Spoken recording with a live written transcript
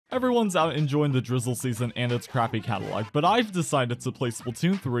Everyone's out enjoying the drizzle season and its crappy catalog, but I've decided to play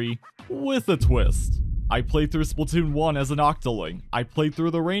Splatoon 3 with a twist. I played through Splatoon 1 as an Octoling, I played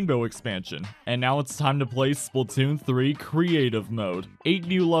through the Rainbow expansion, and now it's time to play Splatoon 3 Creative Mode. 8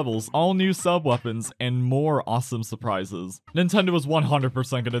 new levels, all new sub-weapons, and more awesome surprises. Nintendo is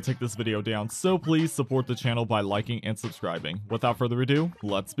 100% gonna take this video down, so please support the channel by liking and subscribing. Without further ado,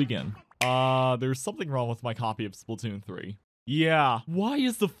 let's begin. There's something wrong with my copy of Splatoon 3. Yeah, why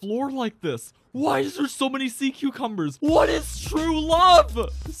is the floor like this? Why is there so many sea cucumbers? What is true love?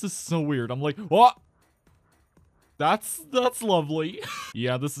 This is so weird. I'm like, what? That's lovely.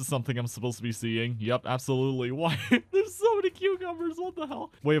 Yeah, this is something I'm supposed to be seeing. Yep, absolutely. Why? There's so many cucumbers. What the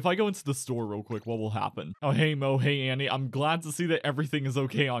hell? Wait, if I go into the store real quick, what will happen? Oh, hey, Mo. Hey, Annie. I'm glad to see that everything is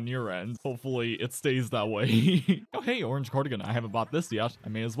okay on your end. Hopefully, it stays that way. Oh, hey, orange cardigan. I haven't bought this yet. I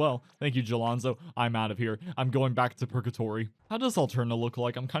may as well. Thank you, Jalonzo. I'm out of here. I'm going back to Purgatory. How does Alterna look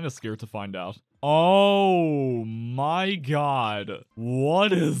like? I'm kind of scared to find out. Oh my god.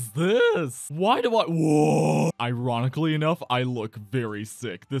 What is this? Why do I— whoa. Ironically enough, I look very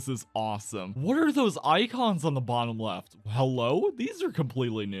sick. This is awesome. What are those icons on the bottom left? Hello? These are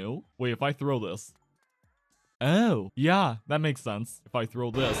completely new. Wait, if I throw this. Oh, yeah, that makes sense. If I throw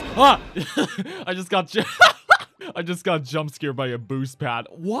this. Ah! I just got jump scared by a boost pad.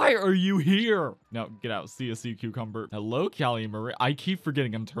 Why are you here? Now, get out. CSU cucumber. Hello, Callie Marie. I keep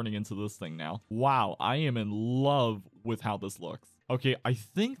forgetting I'm turning into this thing now. Wow, I am in love with how this looks. Okay, I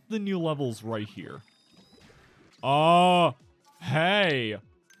think the new level's right here. Hey.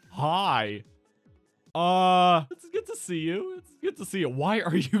 Hi. It's good to see you. It's good to see you. Why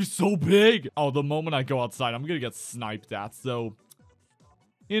are you so big? Oh, the moment I go outside, I'm gonna get sniped at, so,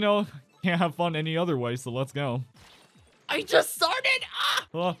 you know, can't have fun any other way, so let's go. I just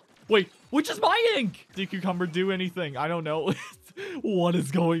started! Wait, which is my ink? Did Cucumber do anything? I don't know. What is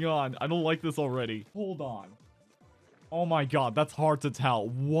going on? I don't like this already. Hold on. Oh my god, that's hard to tell.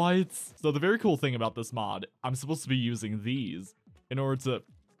 What? So the very cool thing about this mod, I'm supposed to be using these in order to—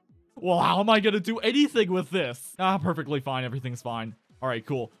 well, how am I gonna do anything with this? Perfectly fine. Everything's fine. All right,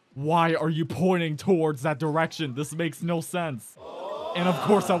 cool. Why are you pointing towards that direction? This makes no sense. And of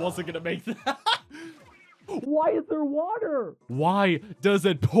course I wasn't gonna make that. Why is there water? Why does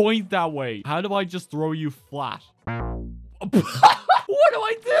it point that way? How do I just throw you flat? What do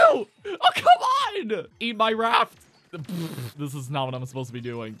I do? Oh, come on! Eat my raft. This is not what I'm supposed to be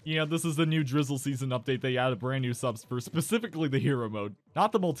doing. Yeah, this is the new Drizzle season update. They added brand new subs for specifically the hero mode.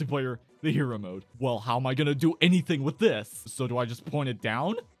 Not the multiplayer, the hero mode. Well, how am I gonna do anything with this? So do I just point it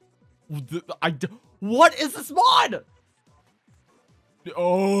down? What is this mod?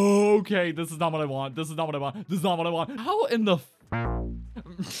 Okay, this is not what I want. This is not what I want. This is not what I want. How in the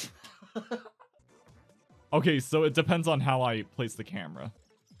Okay, so it depends on how I place the camera.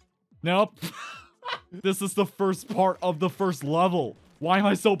 Nope. This is the first part of the first level. Why am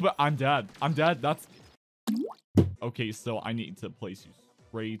I so bad? I'm dead. I'm dead. That's... okay, so I need to place you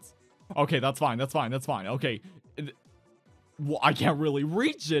straight. Okay, that's fine. That's fine. That's fine. Okay. Well, I can't really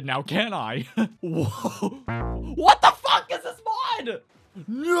reach it now, can I? Whoa. What the fuck is this mod?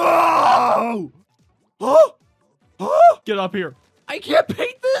 No! Huh? Huh? Get up here. I can't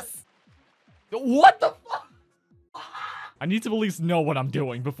paint this? What the fuck? I need to at least know what I'm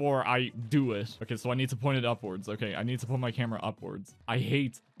doing before I do it. Okay, so I need to point it upwards. Okay, I need to put my camera upwards. I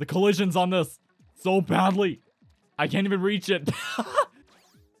hate the collisions on this so badly. I can't even reach it.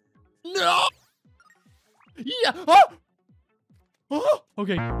 No! Yeah!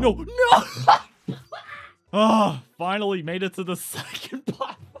 Okay, no, no! Finally made it to the second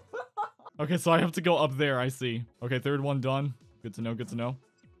part. Okay, so I have to go up there, I see. Okay, third one done. Good to know, good to know.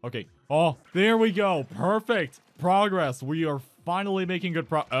 Okay. Oh, there we go. Perfect. Progress. We are finally making good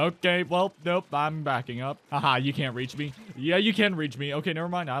okay, well, nope, I'm backing up. Haha, you can't reach me. Yeah, you can reach me. Okay, never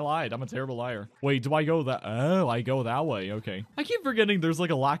mind. I lied. I'm a terrible liar. Wait, do I go that— oh, I go that way. Okay. I keep forgetting there's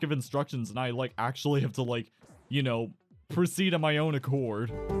like a lack of instructions and I like actually have to like, you know, proceed on my own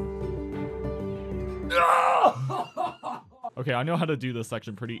accord. Okay, I know how to do this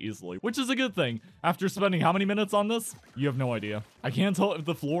section pretty easily, which is a good thing. After spending how many minutes on this? You have no idea. I can't tell if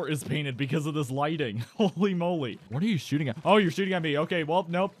the floor is painted because of this lighting. Holy moly. What are you shooting at? Oh, you're shooting at me. Okay, well,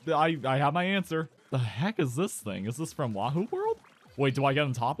 nope. I have my answer. The heck is this thing? Is this from Wahoo World? Wait, do I get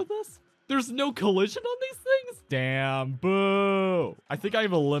on top of this? There's no collision on these things? Damn, boo. I think I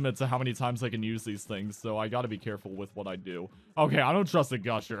have a limit to how many times I can use these things, so I gotta be careful with what I do. Okay, I don't trust the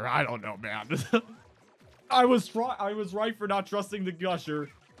Gusher. I don't know, man. I was right for not trusting the Gusher.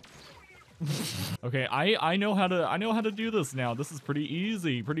 Okay, I know how to do this now. This is pretty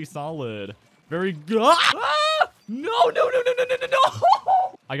easy, pretty solid. Very good. Ah! No.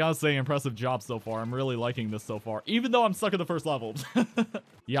 I gotta say, impressive job so far. I'm really liking this so far, even though I'm stuck in the first level.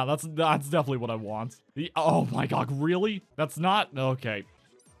 Yeah, that's definitely what I want. Oh my god, really? That's not... Okay.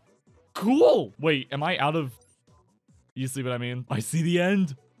 Cool! Wait, am I out of... You see what I mean? I see the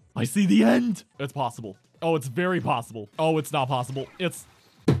end. I see the end. It's possible. Oh, it's very possible. Oh, it's not possible. It's...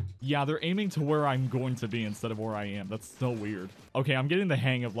 Yeah, they're aiming to where I'm going to be instead of where I am. That's so weird. Okay, I'm getting the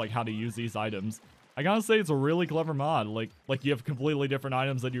hang of, like, how to use these items. I gotta say, it's a really clever mod. Like you have completely different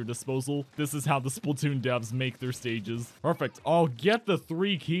items at your disposal. This is how the Splatoon devs make their stages. Perfect. Oh, get the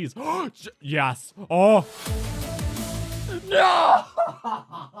 3 keys. Yes. Oh. No!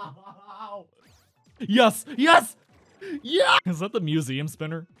 Yes! Yes! Yeah! Is that the museum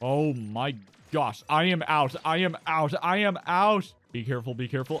spinner? Oh my gosh. I am out. I am out. I am out. Be careful. Be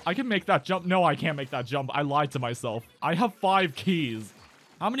careful. I can make that jump. No, I can't make that jump. I lied to myself. I have 5 keys.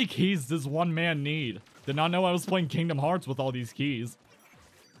 How many keys does one man need? Did not know I was playing Kingdom Hearts with all these keys.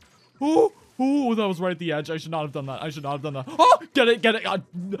 Oh, oh, that was right at the edge. I should not have done that. I should not have done that. Oh, get it, get it.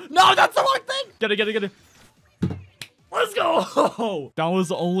 No, that's the wrong thing. Get it, get it, get it. Let's go! That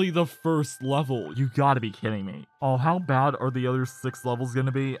was only the first level. You gotta be kidding me. Oh, how bad are the other 6 levels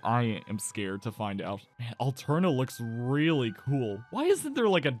gonna be? I am scared to find out. Man, Alterna looks really cool. Why isn't there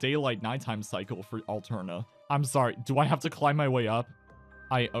like a daylight nighttime cycle for Alterna? I'm sorry, do I have to climb my way up?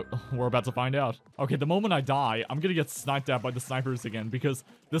 We're about to find out. Okay, the moment I die, I'm gonna get sniped at by the snipers again because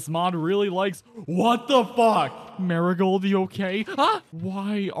this mod really likes... What the fuck? Marigold, you okay? Ah!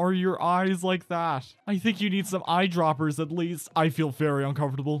 Why are your eyes like that? I think you need some eyedroppers at least. I feel very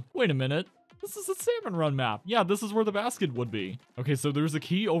uncomfortable. Wait a minute. This is a salmon run map. Yeah, this is where the basket would be. Okay, so there's a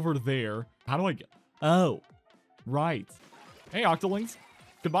key over there. How do I get... Oh, right. Hey, Octolings.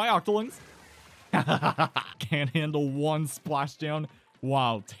 Goodbye, Octolings. Can't handle one splashdown.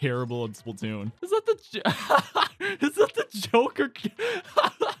 Wow, terrible at Splatoon. Is that the Joker?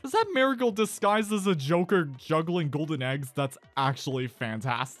 Is that Marigold disguised as a Joker juggling golden eggs? That's actually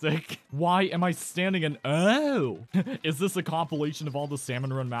fantastic. Why am I standing in... Oh! Is this a compilation of all the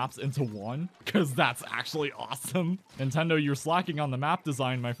Salmon Run maps into one? Because that's actually awesome. Nintendo, you're slacking on the map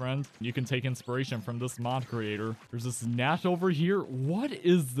design, my friend. You can take inspiration from this mod creator. There's this net over here. What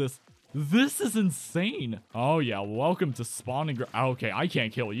is this? This is insane. Oh, yeah. Welcome to spawning. Okay, I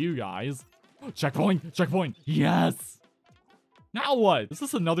can't kill you guys. Checkpoint. Checkpoint. Yes. Now what? Is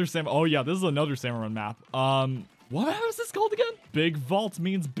this another Sam? Oh, yeah. This is another Samurai map. What is this called again? Big vault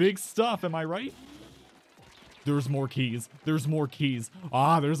means big stuff. Am I right? There's more keys. There's more keys.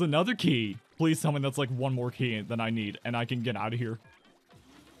 Ah, there's another key. Please tell me that's like one more key than I need and I can get out of here.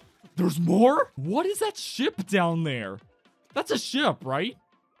 There's more? What is that ship down there? That's a ship, right?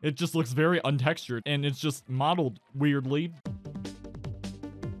 It just looks very untextured, and it's just modeled weirdly.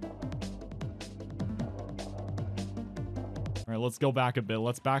 All right, let's go back a bit.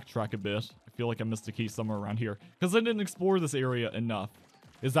 Let's backtrack a bit. I feel like I missed a key somewhere around here, because I didn't explore this area enough.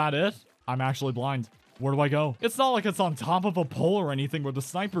 Is that it? I'm actually blind. Where do I go? It's not like it's on top of a pole or anything where the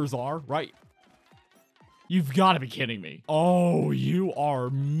snipers are, right? You've got to be kidding me. Oh, you are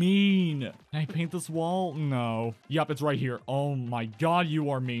mean. Can I paint this wall? No. Yep, it's right here. Oh my god, you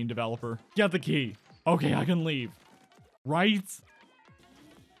are mean, developer. Get the key. Okay, I can leave. Right?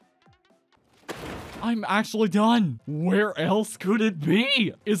 I'm actually done. Where else could it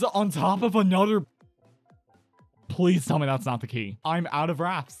be? Is it on top of another... Please tell me that's not the key. I'm out of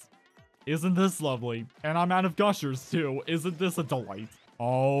wraps. Isn't this lovely? And I'm out of gushers too. Isn't this a delight?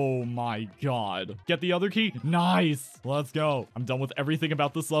 Oh my god. Get the other key? Nice. Let's go. I'm done with everything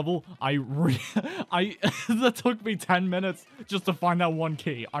about this level. That took me 10 minutes just to find that one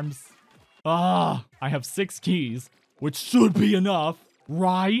key. I have 6 keys, which should be enough,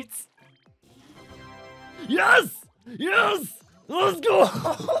 right? Yes! Yes! Let's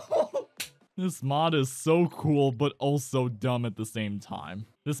go! This mod is so cool, but also dumb at the same time.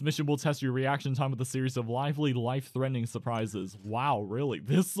 This mission will test your reaction time with a series of lively, life-threatening surprises. Wow, really?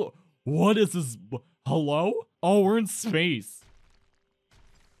 What is this? Hello? Oh, we're in space.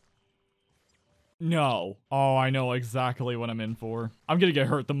 No. Oh, I know exactly what I'm in for. I'm gonna get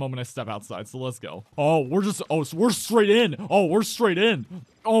hurt the moment I step outside, so let's go. Oh, so we're straight in. Oh, we're straight in.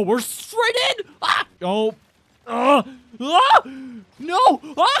 Oh, we're straight in. Ah! Oh. No!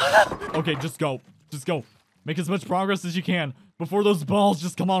 Ah! Okay, just go. Just go. Make as much progress as you can before those balls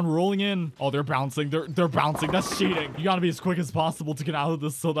just come on rolling in. Oh, they're bouncing. They're bouncing. That's cheating. You gotta be as quick as possible to get out of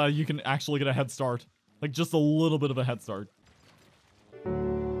this so that you can actually get a head start. Like, just a little bit of a head start.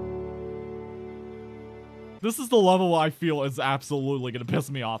 This is the level I feel is absolutely gonna piss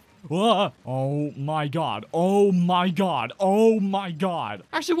me off. Ah! Oh my god. Oh my god. Oh my god.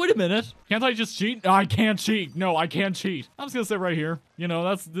 Actually, wait a minute. Can't I just cheat? I can't cheat. No, I can't cheat. I'm just gonna sit right here. You know,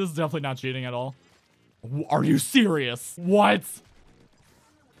 this is definitely not cheating at all. Are you serious? What?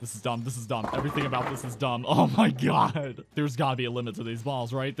 This is dumb. This is dumb. Everything about this is dumb. Oh my god. There's gotta be a limit to these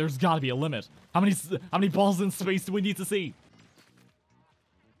balls, right? There's gotta be a limit. How many balls in space do we need to see?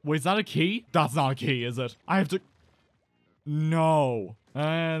 Wait, is that a key? That's not a key, is it? I have to... No.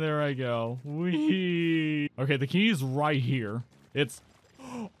 And there I go. Whee. Okay, the key is right here. It's...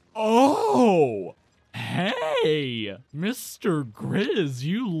 Oh! Hey! Mr. Grizz,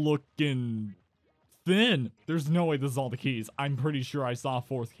 you looking... thin. There's no way this is all the keys. I'm pretty sure I saw a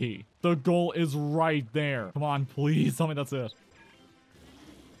fourth key. The goal is right there. Come on, please tell me that's it.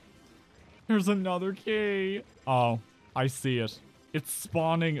 There's another key. Oh, I see it. It's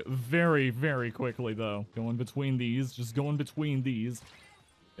spawning very, very quickly, though. Going between these. Just going between these.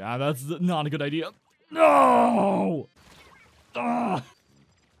 Yeah, that's not a good idea. No! Ugh.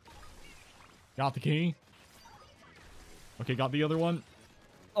 Got the key. Okay, got the other one.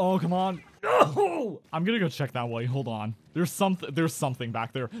 Oh, come on. No! I'm gonna go check that way. Hold on. There's something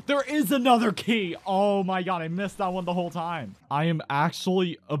back there. There is another key. Oh my god, I missed that one the whole time. I am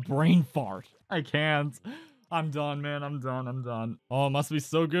actually a brain fart. I can't. I'm done, man. I'm done. Oh, it must be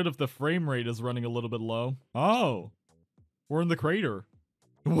so good if the frame rate is running a little bit low. Oh. We're in the crater.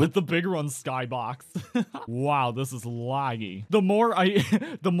 With the big run skybox. Wow, this is laggy. The more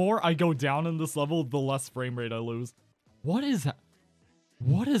I go down in this level, the less frame rate I lose. What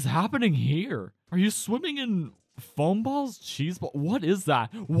is happening here? Are you swimming in foam balls? Cheese ball? What is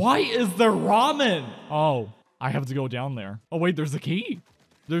that? Why is there ramen? Oh, I have to go down there. Oh, wait, there's a key.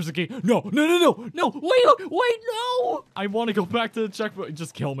 There's a key. No. Wait, no. I want to go back to the checkpoint.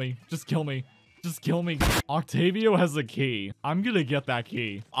 Just kill me. Just kill me. Octavio has a key. I'm gonna get that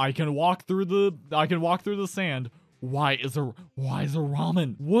key. I can walk through the sand. Why is there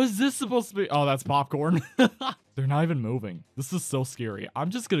ramen? What is this supposed to be? Oh, that's popcorn. They're not even moving. This is so scary.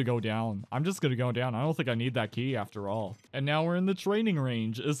 I'm just gonna go down. I don't think I need that key after all. And now we're in the training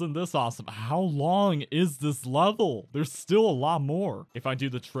range. Isn't this awesome? How long is this level? There's still a lot more. If I do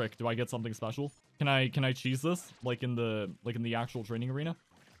the trick, do I get something special? Can I cheese this? Like in the actual training arena?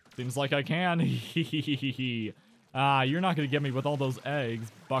 Seems like I can. You're not gonna get me with all those eggs,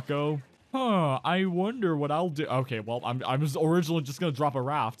 bucko. Huh, I wonder what I'll do. Okay, well, I was originally just gonna drop a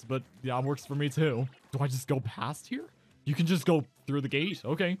raft, but yeah, it works for me too. Do I just go past here? You can just go through the gate.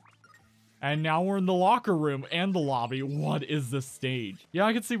 Okay. And now we're in the locker room and the lobby. What is this stage? Yeah,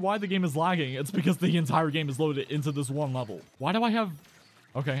 I can see why the game is lagging. It's because the entire game is loaded into this one level. Why do I have...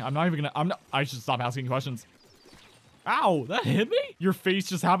 Okay, I should stop asking questions. Ow, that hit me? Your face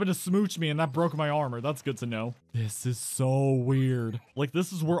just happened to smooch me and that broke my armor. That's good to know. This is so weird. Like,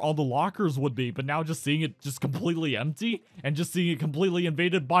 this is where all the lockers would be, but now just seeing it just completely empty and just seeing it completely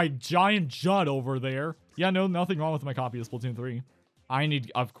invaded by giant Judd over there. Yeah, no, nothing wrong with my copy of Splatoon 3.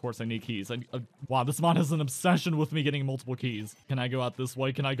 Of course I need keys. Wow, this mod has an obsession with me getting multiple keys. Can I go out this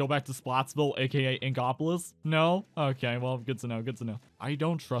way? Can I go back to Splatsville, aka Inkopolis? No? Okay, well, good to know, I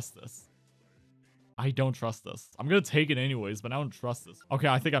don't trust this. I'm gonna take it anyways, but I don't trust this. Okay,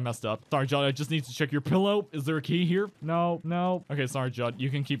 I think I messed up. Sorry, Judd, I just need to check your pillow. Is there a key here? No. Okay, sorry, Judd. You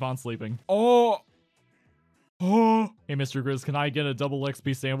can keep on sleeping. Oh! Hey, Mr. Grizz, can I get a double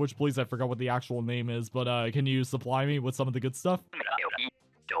XP sandwich, please? I forgot what the actual name is, but can you supply me with some of the good stuff?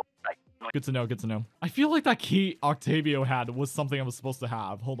 Good to know. I feel like that key Octavio had was something I was supposed to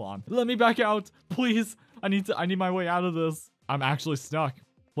have. Hold on. Let me back out, please. I need my way out of this. I'm actually stuck.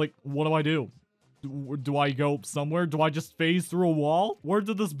 Like, what do I do? Do I go somewhere? Do I just phase through a wall? Where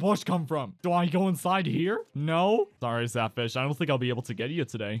did this bush come from? Do I go inside here? No? Sorry, Sapfish. I don't think I'll be able to get you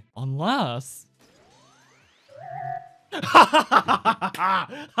today. Unless...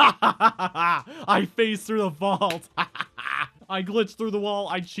 I phased through the vault. I glitched through the wall,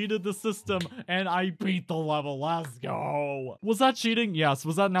 I cheated the system, and I beat the level. Let's go. Was that cheating? Yes.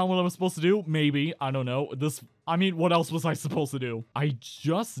 Was that not what I was supposed to do? Maybe. I don't know. What else was I supposed to do? I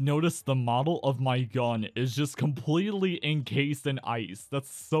just noticed the model of my gun is just completely encased in ice.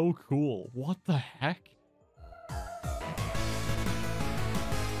 That's so cool. What the heck?